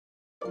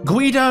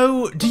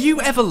Guido, do you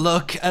ever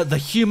look at the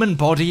human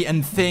body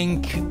and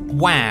think,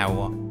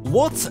 wow,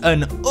 what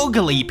an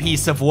ugly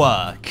piece of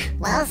work?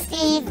 Well,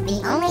 Steve,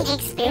 the only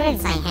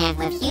experience I have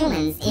with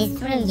humans is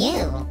through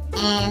you.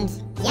 And,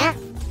 yep,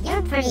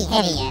 you're pretty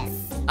hideous.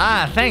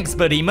 Ah, thanks,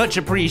 buddy. Much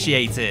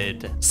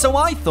appreciated. So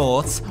I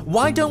thought,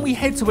 why don't we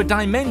head to a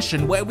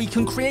dimension where we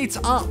can create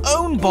our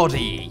own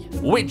body?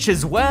 Which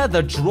is where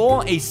the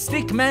Draw A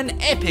Stickman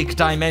Epic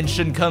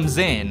dimension comes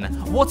in.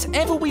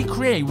 Whatever we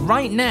create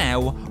right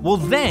now will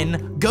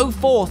then go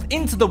forth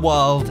into the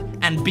world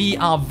and be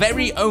our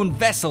very own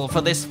vessel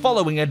for this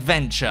following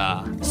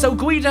adventure. So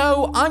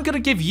Guido, I'm gonna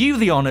give you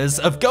the honors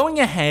of going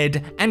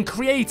ahead and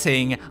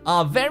creating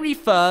our very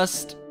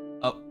first...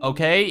 Oh,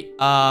 okay,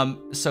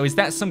 so is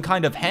that some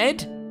kind of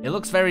head? It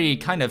looks very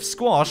kind of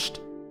squashed.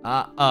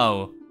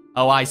 Oh,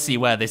 I see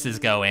where this is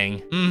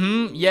going.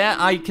 Yeah,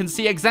 I can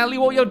see exactly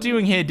what you're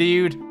doing here,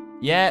 dude.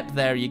 Yep,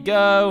 there you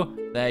go.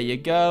 There you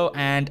go,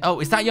 and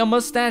oh, is that your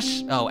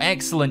mustache? Oh,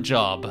 excellent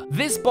job.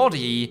 This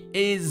body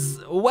is,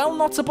 well,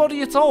 not a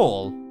body at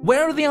all.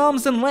 Where are the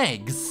arms and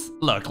legs?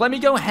 Look, let me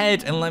go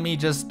ahead and let me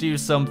just do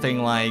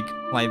something like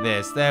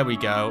this. There we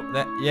go.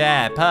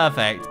 Yeah,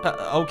 perfect.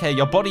 Okay,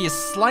 your body is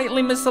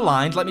slightly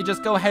misaligned. Let me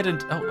just go ahead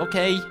and, oh,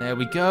 okay. There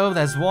we go,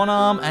 there's one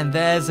arm, and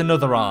there's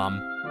another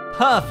arm.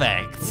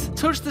 Perfect.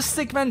 Touch the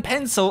Stickman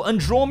pencil and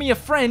draw me a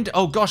friend.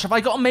 Oh gosh, have I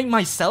got to make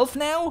myself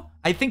now?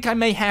 I think I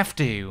may have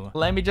to.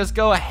 Let me just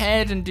go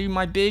ahead and do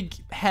my big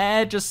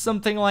hair, just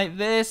something like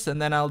this,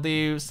 and then I'll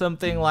do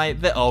something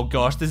like this. Oh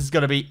gosh, this is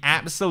gonna be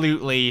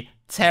absolutely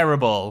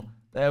terrible.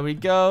 There we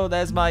go,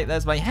 there's my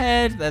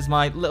head, there's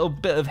my little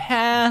bit of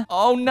hair.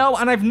 Oh no,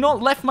 and I've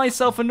not left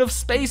myself enough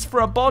space for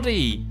a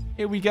body.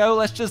 Here we go,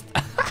 let's just...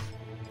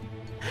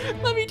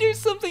 Let me do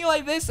something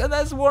like this, and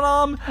there's one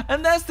arm,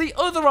 and there's the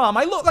other arm.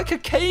 I look like a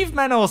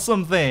caveman or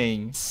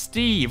something.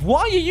 Steve,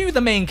 why are you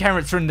the main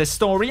character in this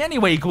story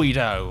anyway,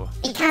 Guido?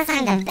 Because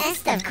I'm the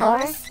best, of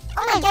course.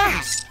 Oh my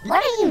gosh,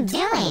 what are you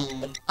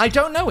doing? I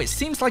don't know, it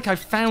seems like I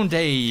found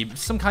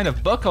some kind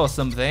of book or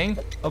something.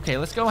 Okay,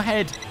 let's go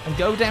ahead and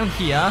go down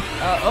here.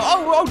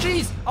 Oh,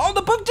 jeez. Oh,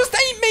 the book just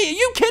ate me. Are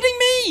you kidding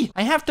me?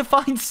 I have to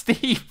find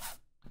Steve.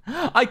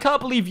 I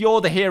can't believe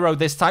you're the hero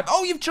this time.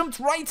 Oh, you've jumped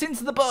right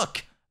into the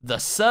book. The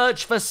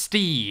Search for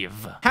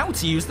Steve. How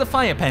to use the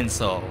fire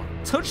pencil.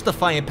 Touch the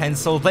fire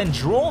pencil, then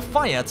draw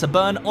fire to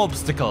burn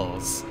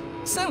obstacles.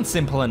 Sounds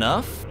simple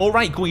enough. All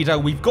right, Guido,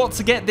 we've got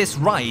to get this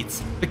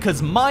right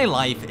because my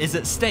life is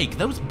at stake.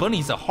 Those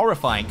bunnies are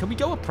horrifying. Can we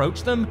go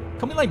approach them?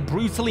 Can we like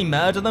brutally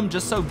murder them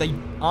just so they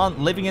aren't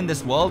living in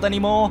this world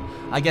anymore?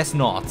 I guess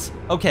not.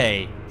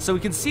 Okay, so we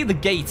can see the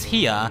gate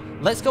here.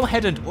 Let's go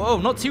ahead and, whoa,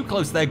 not too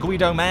close there,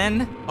 Guido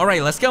man. All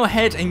right, let's go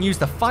ahead and use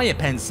the fire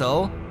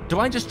pencil. Do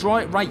I just draw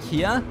it right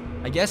here?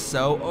 I guess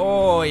so.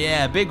 Oh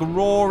yeah, big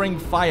roaring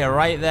fire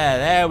right there.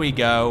 There we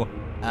go.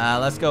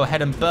 Let's go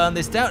ahead and burn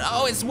this down.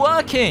 Oh, it's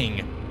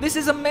working. This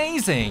is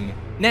amazing.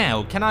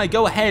 Now, can I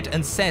go ahead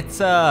and set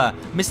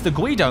Mr.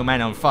 Guido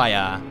man on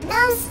fire?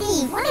 No,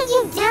 Steve, what are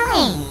you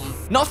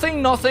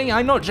doing? Nothing.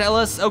 I'm not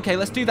jealous. Okay,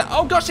 let's do that.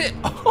 Oh gosh, it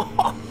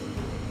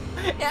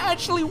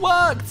actually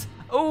worked.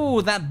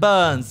 Oh, that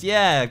burns.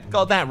 Yeah,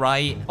 got that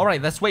right. All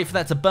right, let's wait for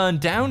that to burn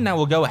down. Now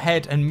we'll go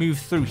ahead and move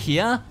through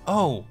here.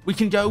 Oh, we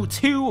can go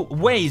two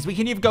ways. We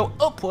can either go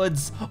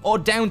upwards or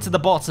down to the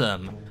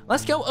bottom.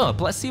 Let's go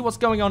up. Let's see what's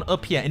going on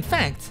up here. In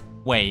fact,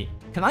 wait,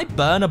 can I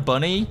burn a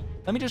bunny?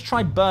 Let me just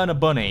try burn a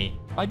bunny.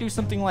 If I do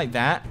something like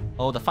that.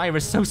 Oh, the fire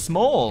is so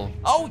small.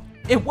 Oh,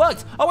 it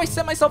worked. Oh, I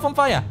set myself on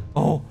fire.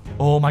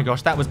 Oh my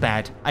gosh, that was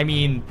bad. I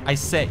mean, I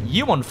set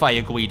you on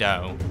fire,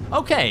 Guido.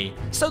 Okay,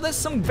 so there's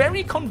some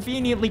very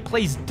conveniently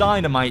placed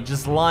dynamite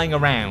just lying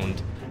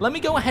around. Let me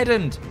go ahead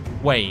and...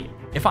 Wait,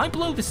 if I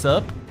blow this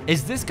up,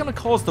 is this gonna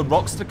cause the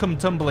rocks to come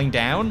tumbling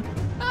down?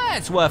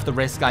 It's worth the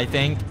risk, I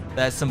think.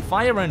 There's some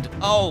fire and...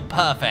 Oh,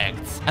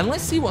 perfect. And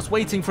let's see what's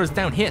waiting for us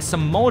down here.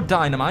 Some more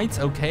dynamite.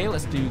 Okay,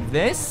 let's do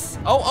this.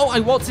 Oh,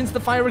 I walked into the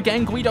fire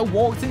again. Guido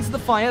walked into the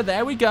fire.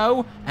 There we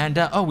go. And,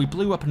 oh, we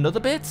blew up another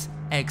bit.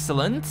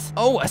 Excellent.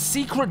 Oh, a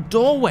secret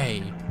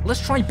doorway.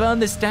 Let's try burn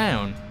this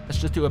down. Let's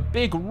just do a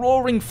big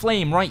roaring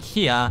flame right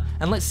here.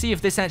 And let's see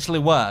if this actually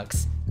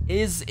works.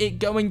 Is it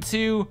going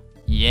to...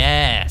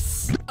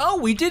 Yes. Oh,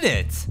 we did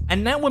it.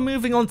 And now we're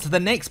moving on to the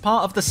next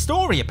part of the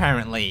story,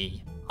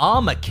 apparently.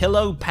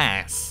 Armadillo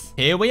Pass.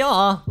 Here we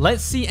are.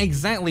 Let's see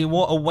exactly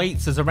what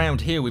awaits us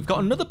around here. We've got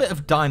another bit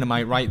of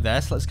dynamite right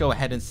there, so let's go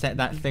ahead and set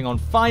that thing on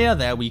fire.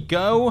 There we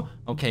go.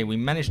 Okay, we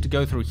managed to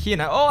go through here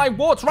now. Oh, I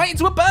walked right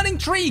into a burning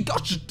tree.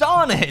 Gosh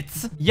darn it.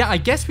 Yeah, I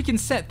guess we can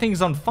set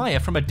things on fire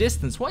from a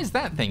distance. What is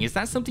that thing? Is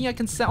that something I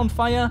can set on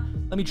fire?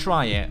 Let me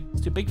try it.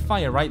 Let's do a big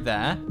fire right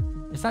there.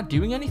 Is that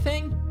doing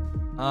anything?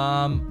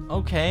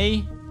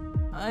 Okay.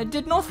 It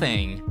did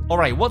nothing. All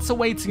right, what's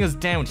awaiting us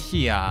down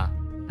here?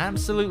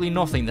 Absolutely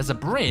nothing. There's a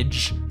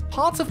bridge.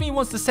 Part of me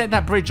wants to set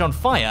that bridge on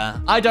fire.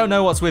 I don't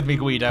know what's with me,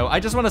 Guido. I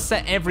just want to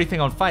set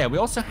everything on fire. We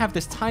also have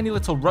this tiny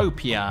little rope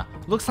here.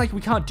 Looks like we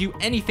can't do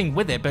anything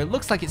with it, but it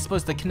looks like it's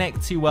supposed to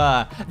connect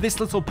to this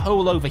little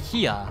pole over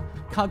here.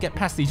 Can't get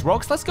past these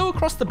rocks. Let's go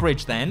across the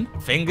bridge then.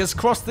 Fingers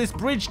crossed this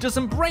bridge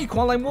doesn't break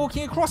while I'm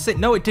walking across it.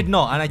 No, it did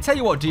not. And I tell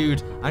you what,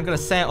 dude, I'm gonna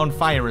set it on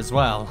fire as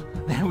well.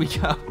 There we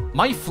go.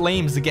 My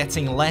flames are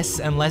getting less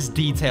and less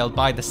detailed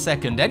by the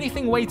second.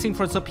 Anything waiting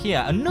for us up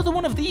here? Another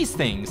one of these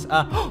things.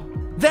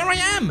 There I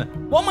am.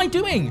 What am I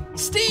doing?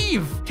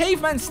 Steve!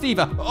 Caveman Steve.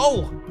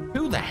 Oh,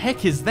 who the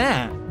heck is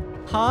that?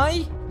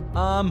 Hi?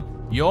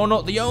 You're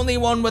not the only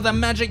one with a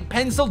magic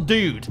pencil,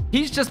 dude.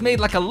 He's just made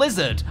like a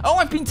lizard. Oh,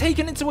 I've been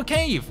taken into a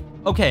cave.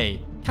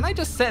 Okay, can I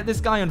just set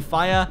this guy on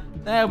fire?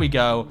 There we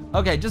go.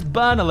 Okay, just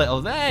burn a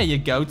little. There you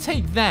go.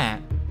 Take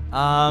that.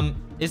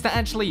 Is that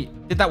actually...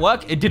 Did that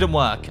work? It didn't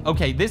work.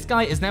 Okay, this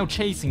guy is now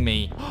chasing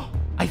me.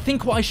 I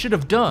think what I should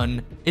have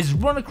done is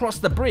run across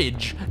the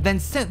bridge, then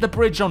set the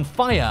bridge on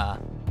fire.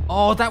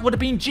 Oh, that would have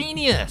been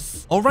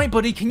genius. All right,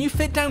 buddy, can you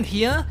fit down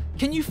here?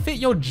 Can you fit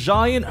your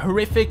giant,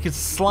 horrific,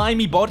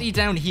 slimy body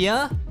down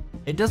here?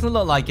 It doesn't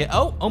look like it.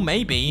 Oh,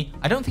 maybe.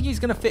 I don't think he's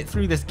going to fit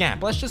through this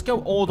gap. Let's just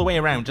go all the way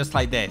around just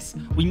like this.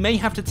 We may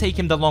have to take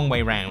him the long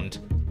way round.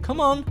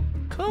 Come on.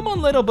 Come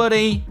on, little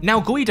buddy. Now,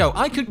 Guido,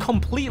 I could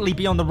completely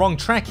be on the wrong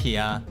track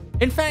here.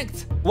 In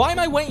fact, why am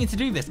I waiting to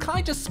do this? Can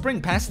I just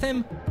sprint past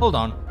him? Hold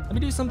on. Let me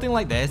do something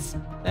like this.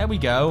 There we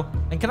go.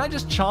 And can I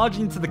just charge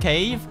into the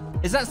cave?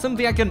 Is that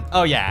something I can...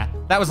 Oh, yeah.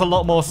 That was a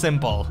lot more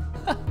simple.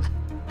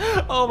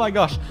 Oh my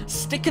gosh.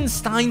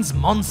 Stickenstein's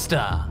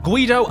monster.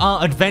 Guido,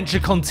 our adventure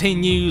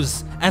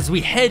continues as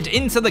we head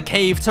into the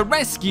cave to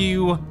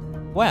rescue...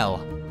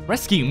 Well,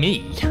 rescue me.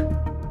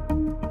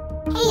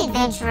 Hey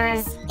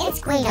adventurers, it's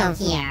Guido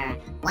here.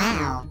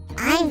 Wow,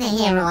 I'm the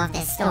hero of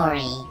this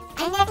story.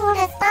 I never would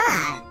have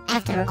thought.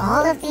 After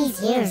all of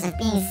these years of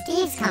being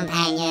Steve's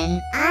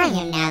companion, I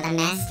am now the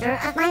master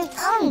of my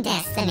own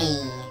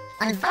destiny.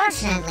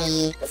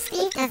 Unfortunately,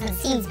 Steve doesn't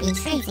seem to be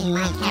treating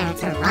my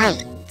character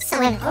right.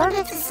 So in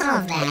order to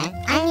solve that,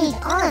 I need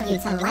all of you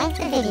to like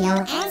the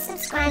video and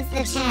subscribe to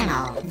the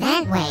channel.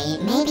 That way,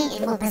 maybe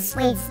it will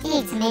persuade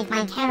Steve to make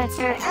my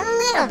character a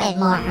little bit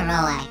more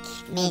heroic.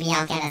 Maybe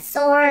I'll get a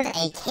sword,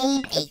 a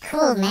cape, a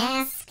cool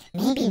mask,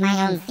 maybe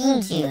my own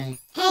theme tune.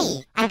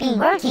 Hey, I've been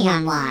working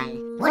on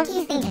one. What do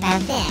you think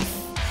about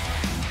this?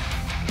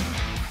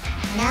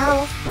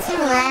 No? Too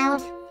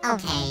loud?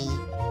 Okay.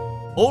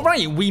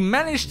 Alright, we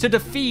managed to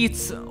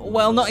defeat,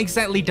 well, not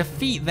exactly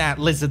defeat that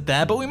lizard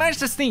there, but we managed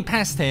to sneak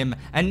past him,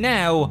 and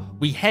now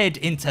we head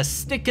into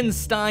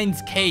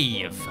Stickenstein's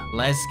cave.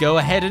 Let's go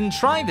ahead and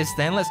try this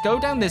then. Let's go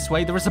down this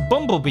way. There is a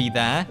bumblebee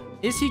there.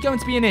 Is he going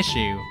to be an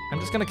issue? I'm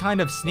just going to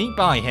kind of sneak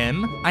by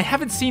him. I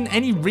haven't seen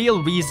any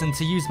real reason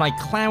to use my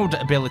cloud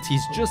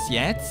abilities just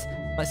yet.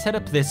 Let's head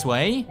up this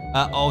way.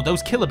 Oh,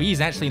 those killer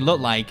bees actually look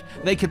like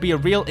they could be a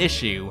real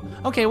issue.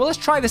 Okay, well, let's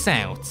try this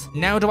out.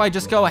 Now, do I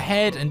just go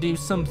ahead and do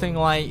something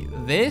like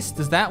this?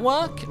 Does that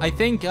work? I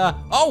think,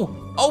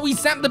 oh, we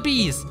zapped the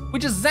bees. We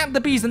just zapped the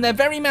bees and they're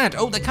very mad.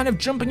 Oh, they're kind of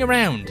jumping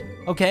around.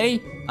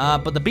 Okay,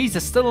 but the bees are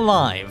still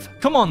alive.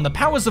 Come on, the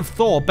powers of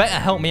Thor better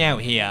help me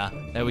out here.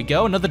 There we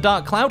go, another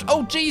dark cloud.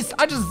 Oh, geez,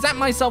 I just zapped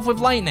myself with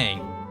lightning.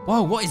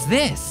 Whoa, what is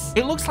this?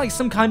 It looks like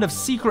some kind of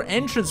secret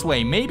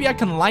entranceway. Maybe I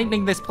can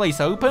lightning this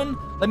place open?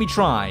 Let me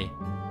try.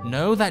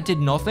 No, that did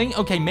nothing.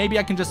 Okay, maybe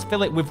I can just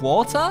fill it with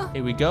water.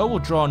 Here we go. We'll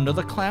draw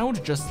another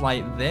cloud just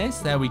like this.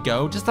 There we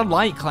go. Just a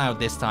light cloud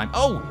this time.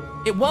 Oh,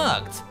 it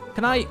worked.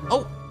 Can I...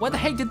 Oh, where the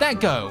heck did that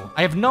go?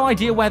 I have no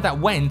idea where that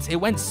went. It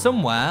went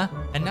somewhere.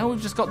 And now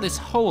we've just got this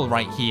hole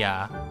right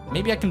here.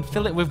 Maybe I can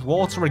fill it with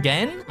water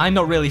again? I'm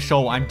not really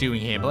sure what I'm doing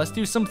here, but let's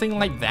do something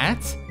like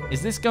that.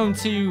 Is this going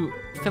to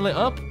fill it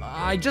up?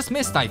 I just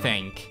missed, I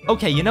think.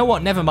 Okay, you know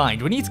what? Never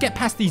mind. We need to get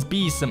past these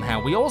bees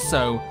somehow. We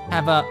also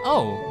have a...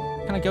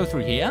 Oh, can I go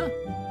through here?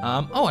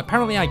 Oh,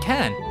 apparently I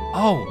can.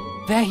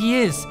 Oh, there he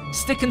is.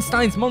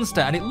 Stickenstein's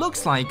monster. And it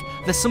looks like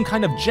there's some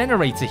kind of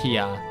generator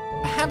here.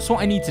 Perhaps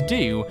what I need to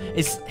do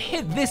is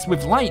hit this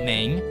with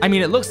lightning. I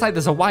mean, it looks like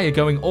there's a wire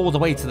going all the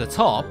way to the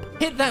top.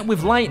 Hit that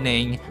with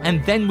lightning,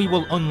 and then we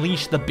will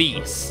unleash the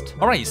beast.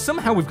 All right,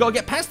 somehow we've got to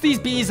get past these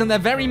bees, and they're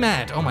very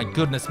mad. Oh my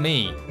goodness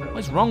me.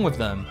 What's wrong with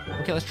them?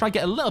 Okay, let's try to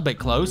get a little bit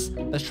close.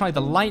 Let's try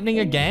the lightning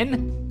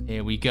again.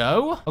 Here we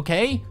go.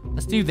 Okay,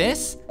 let's do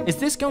this. Is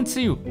this going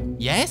to...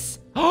 Yes?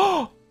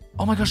 Oh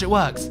my gosh, it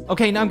works.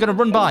 Okay, now I'm going to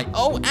run by.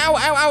 Oh, ow, ow,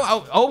 ow,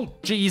 ow. Oh,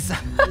 jeez.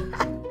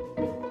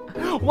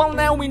 Well,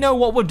 now we know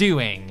what we're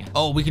doing.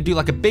 Oh, we can do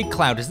like a big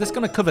cloud. Is this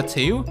going to cover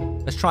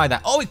 2? Let's try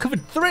that. Oh, it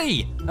covered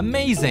 3.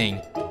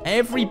 Amazing.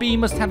 Every bee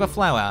must have a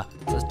flower.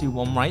 So let's do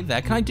one right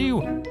there. Can I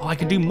do... Oh, I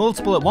can do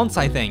multiple at once,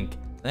 I think.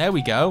 There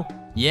we go.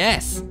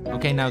 Yes.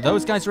 Okay, now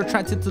those guys are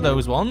attracted to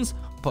those ones.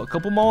 Put a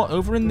couple more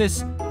over in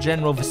this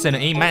general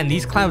vicinity. Man,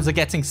 these clouds are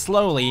getting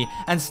slowly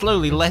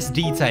less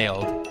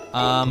detailed.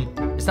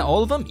 Is that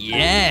all of them?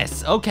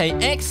 Yes. Okay,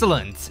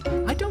 excellent.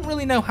 I don't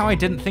really know how I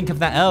didn't think of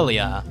that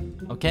earlier.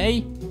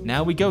 Okay,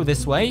 now we go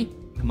this way.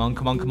 Come on,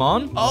 come on, come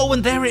on. Oh,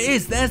 and there it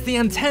is. There's the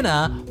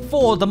antenna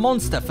for the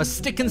monster, for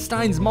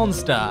Stickenstein's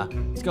monster.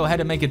 Let's go ahead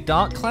and make a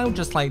dark cloud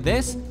just like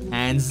this.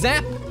 And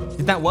zap.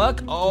 Did that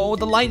work? Oh,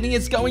 the lightning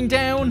is going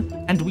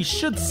down. And we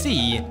should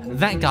see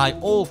that guy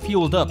all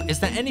fueled up. Is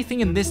there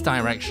anything in this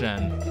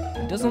direction?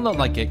 doesn't look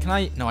like it. Can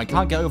I? No, I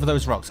can't get over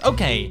those rocks.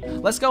 Okay,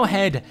 let's go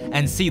ahead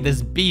and see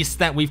this beast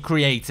that we've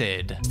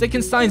created.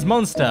 Stickenstein's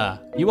monster.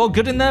 You all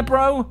good in there,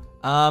 bro?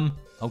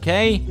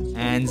 Okay.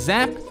 And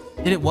zap.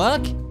 Did it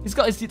work? He's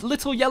got his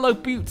little yellow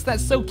boots.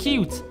 That's so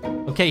cute.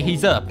 Okay,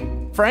 he's up.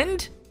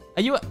 Friend?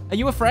 Are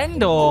you a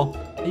friend, or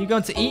are you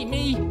going to eat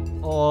me?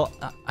 Or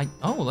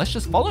oh, let's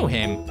just follow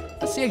him.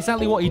 Let's see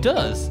exactly what he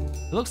does.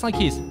 It looks like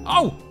he's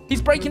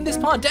breaking this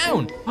part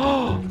down.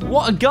 Oh,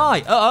 what a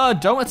guy.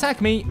 Don't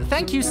attack me.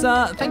 Thank you,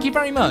 sir. Thank you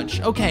very much.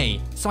 Okay,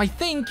 so I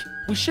think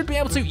we should be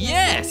able to,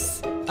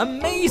 yes!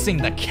 Amazing,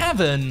 the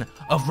Cavern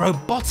of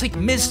Robotic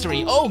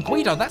Mystery. Oh,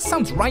 Guido, that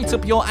sounds right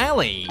up your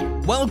alley.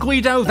 Well,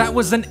 Guido, that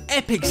was an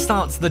epic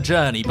start to the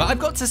journey, but I've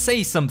got to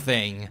say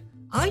something.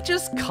 I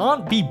just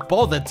can't be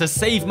bothered to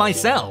save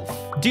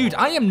myself. Dude,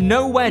 I am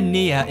nowhere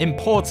near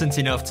important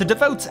enough to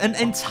devote an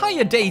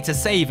entire day to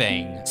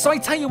saving. So I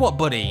tell you what,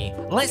 buddy,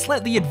 let's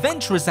let the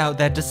adventurers out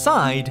there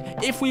decide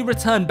if we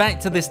return back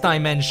to this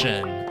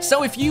dimension.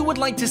 So if you would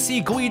like to see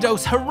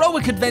Guido's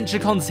heroic adventure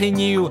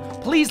continue,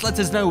 please let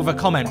us know with a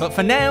comment. But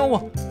for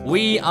now,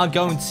 we are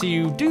going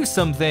to do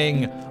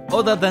something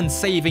other than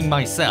saving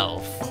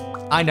myself.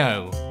 I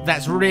know,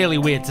 that's really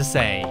weird to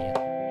say.